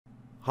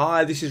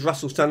Hi, this is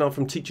Russell Stannard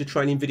from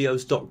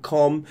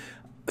teachertrainingvideos.com.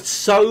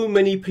 So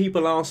many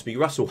people ask me,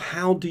 Russell,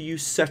 how do you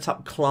set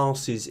up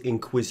classes in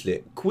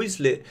Quizlet?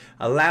 Quizlet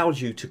allows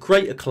you to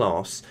create a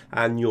class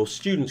and your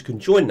students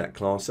can join that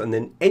class, and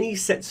then any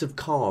sets of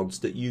cards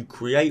that you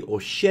create or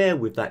share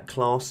with that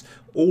class,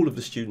 all of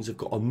the students have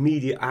got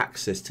immediate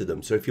access to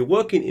them. So if you're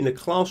working in a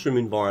classroom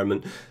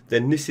environment,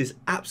 then this is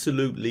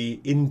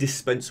absolutely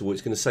indispensable.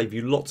 It's going to save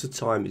you lots of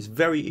time. It's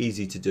very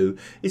easy to do.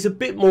 It's a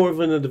bit more of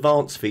an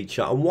advanced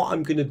feature, and what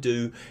I'm going to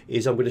do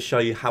is I'm going to show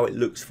you how it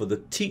looks for the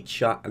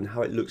teacher and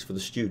how it looks for the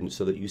student,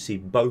 so that you see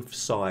both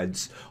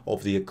sides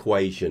of the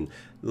equation.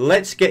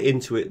 Let's get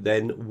into it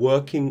then,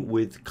 working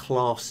with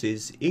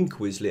classes in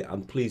Quizlet.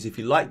 And please, if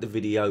you like the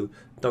video,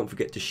 don't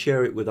forget to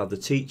share it with other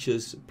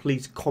teachers.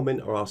 Please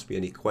comment or ask me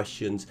any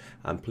questions,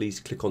 and please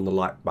click on the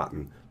like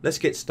button. Let's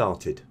get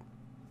started.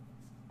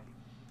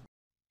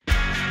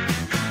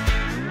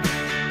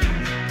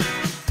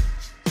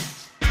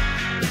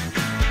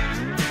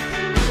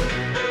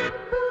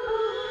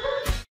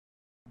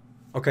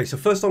 Okay, so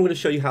first I'm going to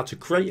show you how to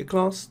create a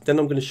class, then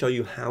I'm going to show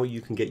you how you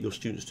can get your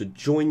students to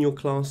join your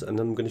class, and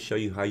then I'm going to show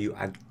you how you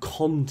add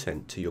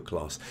content to your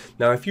class.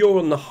 Now, if you're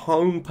on the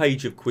home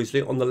page of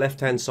Quizlet, on the left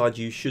hand side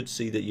you should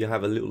see that you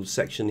have a little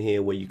section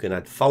here where you can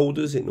add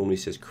folders. It normally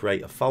says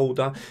create a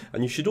folder,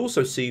 and you should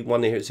also see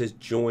one here, it says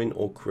join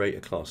or create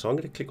a class. So I'm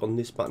going to click on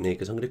this button here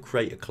because I'm going to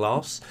create a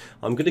class.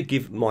 I'm going to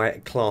give my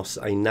class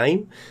a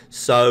name.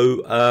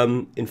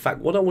 So in fact,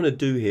 what I want to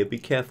do here, be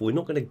careful, we're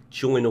not going to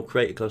join or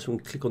create a class. I'm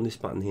going to click on this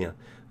button here.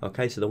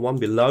 Okay, so the one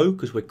below,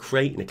 because we're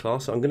creating a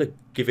class, so I'm going to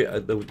give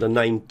it the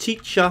name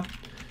Teacher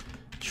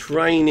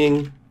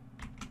Training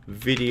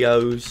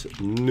Videos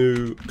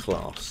New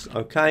Class.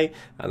 Okay,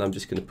 and I'm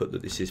just going to put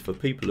that this is for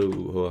people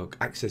who are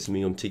accessing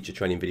me on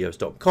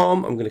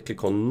teachertrainingvideos.com. I'm going to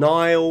click on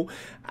Nile,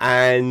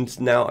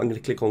 and now I'm going to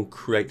click on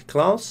Create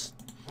Class.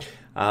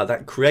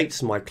 That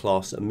creates my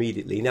class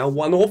immediately. Now,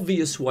 one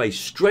obvious way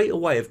straight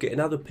away of getting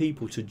other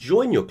people to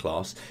join your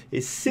class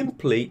is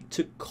simply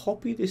to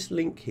copy this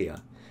link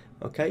here.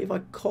 Okay, if I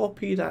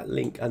copy that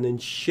link and then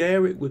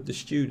share it with the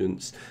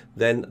students,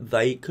 then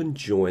they can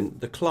join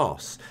the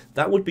class.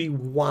 That would be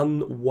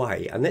one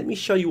way. And let me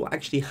show you what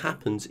actually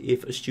happens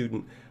if a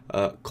student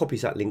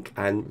copies that link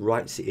and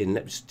writes it in.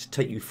 Let's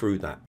take you through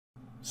that.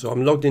 So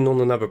I'm logged in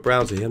on another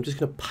browser here. I'm just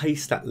going to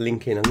paste that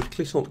link in and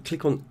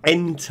click on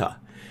enter.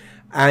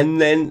 And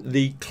then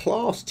the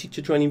class,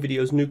 Teacher Training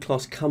Videos New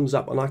Class, comes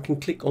up, and I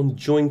can click on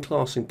Join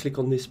Class and click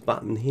on this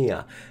button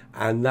here.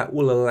 And that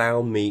will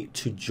allow me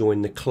to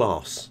join the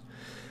class.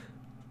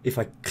 If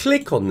I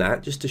click on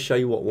that, just to show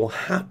you what will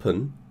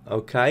happen,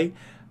 okay,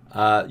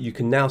 you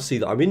can now see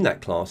that I'm in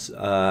that class.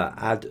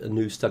 Add a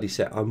new study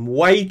set. I'm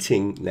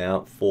waiting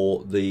now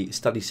for the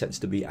study sets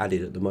to be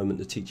added. At the moment,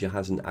 the teacher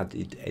hasn't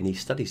added any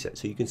study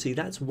sets. So you can see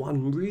that's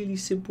one really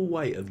simple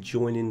way of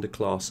joining the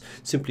class.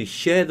 Simply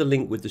share the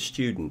link with the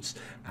students,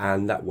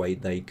 and that way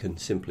they can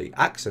simply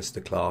access the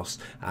class,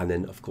 and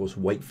then, of course,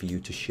 wait for you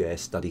to share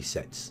study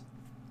sets.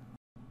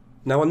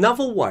 Now,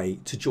 another way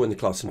to join the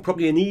class, and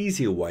probably an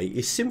easier way,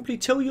 is simply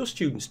tell your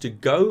students to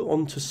go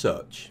on to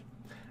search,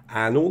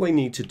 and all they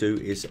need to do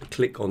is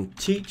click on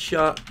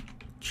Teacher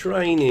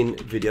Training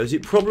Videos.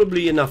 It's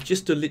probably enough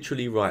just to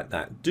literally write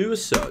that. Do a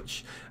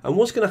search, and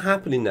what's going to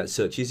happen in that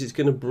search is it's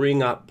going to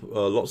bring up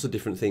lots of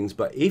different things,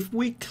 but if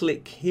we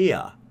click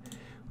here,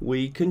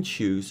 we can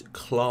choose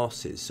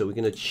classes. So we're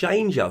going to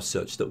change our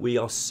search that we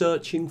are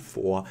searching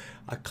for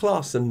a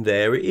class, and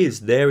there it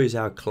is. There is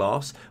our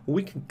class.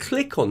 We can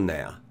click on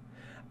there,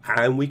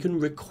 and we can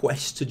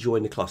request to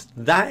join the class.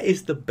 That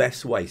is the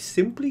best way.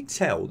 Simply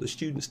tell the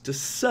students to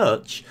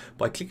search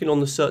by clicking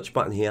on the search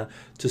button here,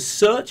 to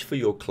search for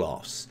your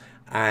class,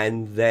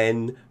 and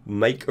then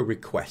make a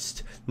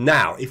request.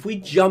 Now, if we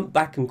jump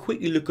back and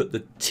quickly look at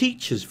the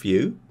teacher's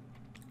view,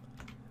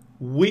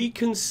 we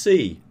can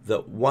see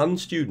that one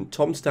student,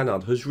 Tom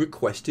Stannard, has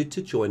requested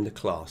to join the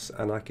class,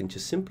 and I can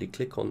just simply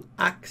click on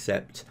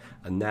accept,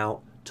 and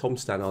now Tom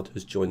Stannard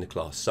has joined the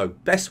class. So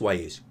best way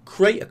is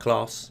create a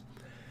class,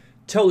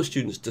 tell the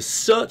students to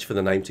search for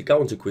the name, to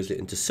go onto Quizlet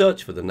and to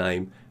search for the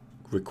name,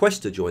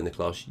 request to join the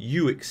class,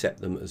 you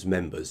accept them as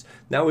members.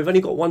 Now, we've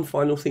only got one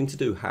final thing to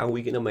do. How are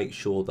we going to make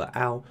sure that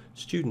our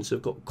students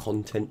have got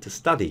content to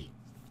study?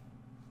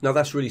 Now,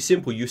 that's really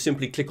simple. You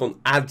simply click on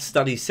Add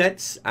Study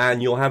Sets,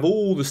 and you'll have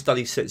all the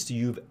study sets that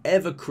you've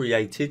ever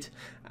created,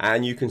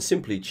 and you can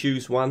simply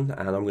choose one.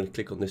 And I'm going to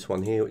click on this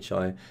one here, which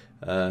I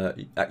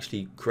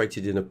actually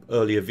created in an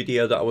earlier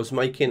video that I was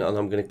making, and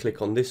I'm going to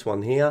click on this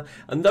one here,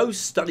 and those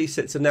study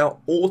sets are now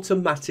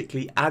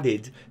automatically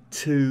added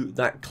to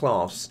that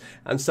class.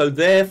 And so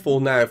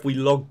therefore, now if we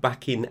log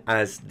back in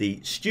as the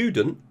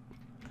student,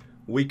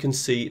 we can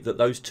see that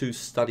those 2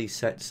 study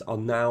sets are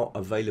now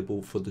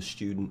available for the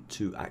student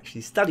to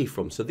actually study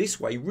from. So this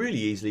way, really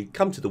easily,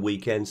 come to the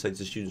weekend, say to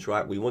the students,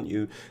 right, we want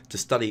you to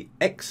study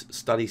X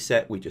study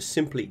set. We just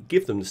simply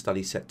give them the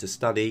study set to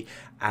study,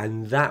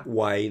 and that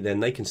way then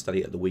they can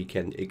study at the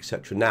weekend,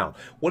 etc. Now,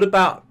 what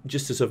about,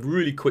 just as a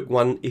really quick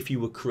one, if you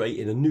were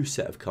creating a new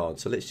set of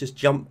cards? So let's just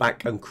jump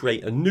back and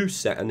create a new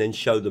set and then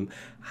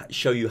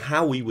show you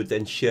how we would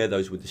then share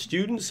those with the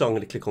students. So I'm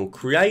going to click on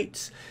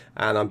create,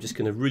 and I'm just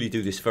going to really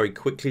do this very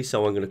quickly.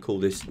 So I'm going to call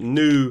this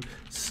new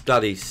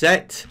study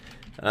set,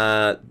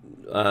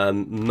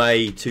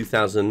 May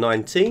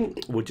 2019.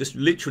 We'll just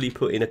literally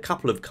put in a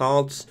couple of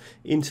cards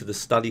into the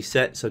study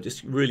set. So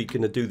just really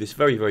going to do this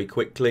very, very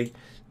quickly.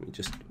 Let me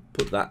just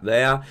put that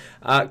there.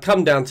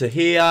 Come down to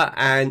here,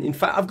 and in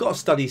fact I've got a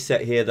study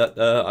set here that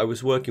I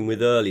was working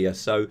with earlier.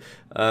 So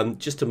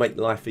just to make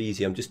life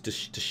easy, I'm just to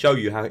show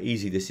you how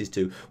easy this is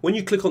to. When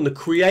you click on the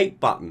create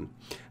button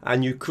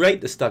and you create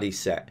the study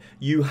set,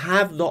 you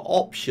have the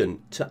option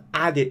to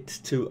add it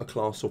to a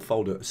class or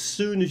folder. As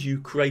soon as you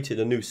created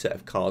a new set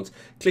of cards,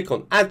 click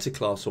on add to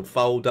class or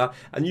folder,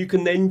 and you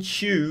can then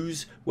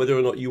choose whether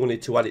or not you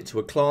wanted to add it to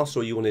a class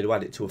or you wanted to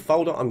add it to a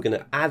folder. I'm going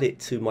to add it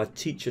to my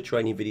teacher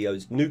training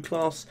videos new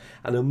class,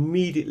 and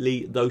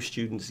immediately those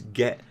students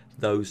get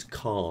those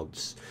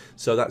cards.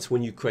 So that's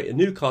when you create a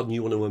new card and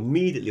you want to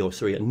immediately, or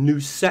sorry, a new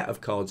set of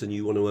cards, and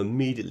you want to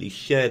immediately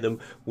share them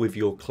with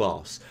your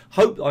class.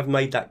 Hope I've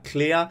made that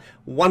clear.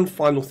 One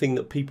final thing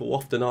that people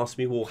often ask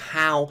me, well,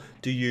 how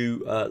do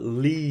you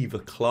leave a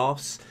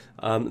class?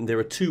 There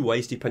are 2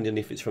 ways, depending on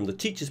if it's from the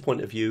teacher's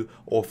point of view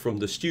or from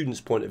the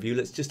student's point of view.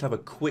 Let's just have a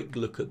quick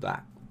look at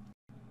that.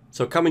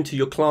 So come into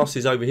your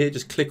classes over here,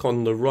 just click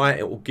on the right,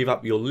 it will give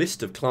up your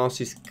list of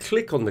classes.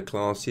 Click on the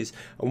classes,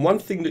 and one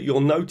thing that you'll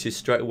notice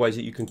straight away is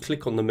that you can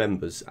click on the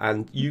members,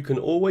 and you can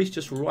always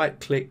just right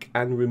click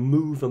and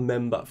remove a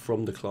member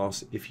from the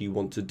class if you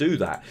want to do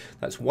that.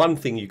 That's one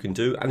thing you can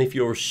do. And if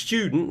you're a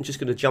student, I'm just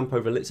going to jump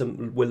over,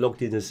 we're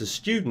logged in as a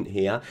student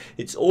here,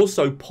 it's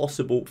also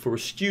possible for a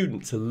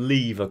student to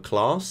leave a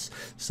class.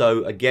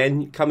 So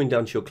again, coming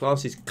down to your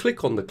classes,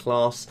 click on the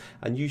class,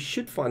 and you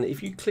should find that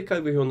if you click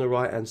over here on the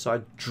right hand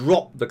side,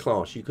 drop the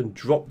class. You can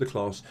drop the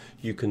class,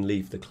 you can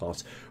leave the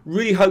class.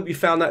 Really hope you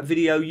found that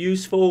video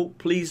useful.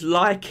 Please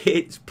like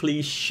it,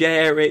 please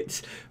share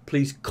it,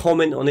 please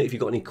comment on it if you've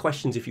got any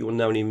questions, if you want to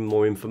know any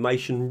more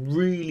information.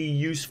 Really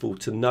useful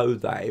to know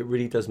that. It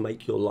really does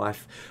make your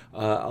life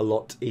a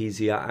lot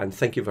easier, and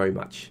thank you very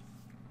much.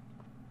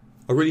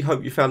 I really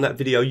hope you found that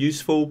video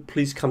useful.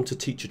 Please come to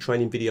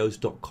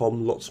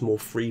teachertrainingvideos.com. Lots more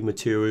free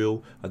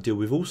material. I deal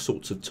with all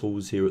sorts of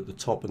tools here at the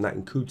top, and that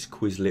includes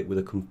Quizlet with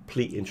a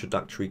complete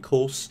introductory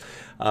course.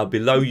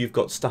 Below you've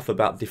got stuff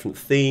about different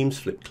themes,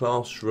 flipped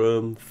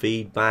classroom,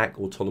 feedback,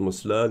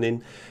 autonomous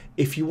learning.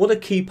 If you want to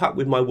keep up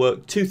with my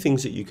work, 2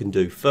 things that you can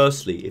do.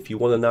 Firstly, if you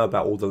want to know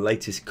about all the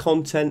latest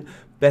content,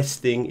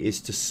 best thing is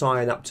to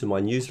sign up to my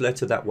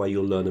newsletter. That way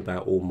you'll learn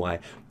about all my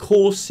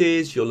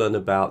courses, you'll learn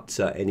about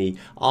any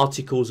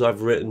articles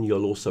I've written,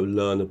 you'll also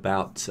learn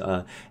about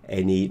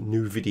any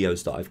new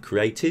videos that I've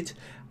created.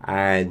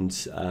 And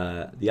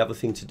the other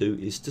thing to do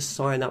is to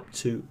sign up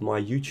to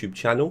my YouTube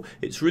channel.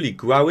 It's really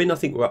growing. I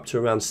think we're up to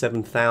around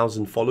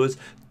 7,000 followers.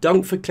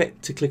 Don't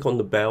forget to click on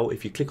the bell.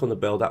 If you click on the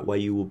bell, that way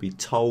you will be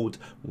told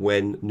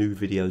when new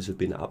videos have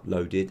been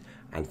uploaded.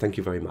 And thank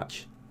you very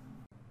much.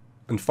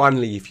 And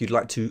finally, if you'd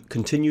like to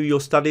continue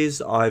your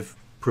studies, I've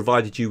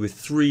provided you with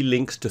 3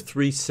 links to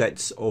 3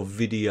 sets of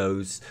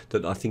videos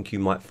that I think you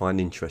might find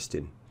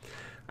interesting.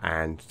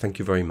 And thank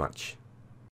you very much.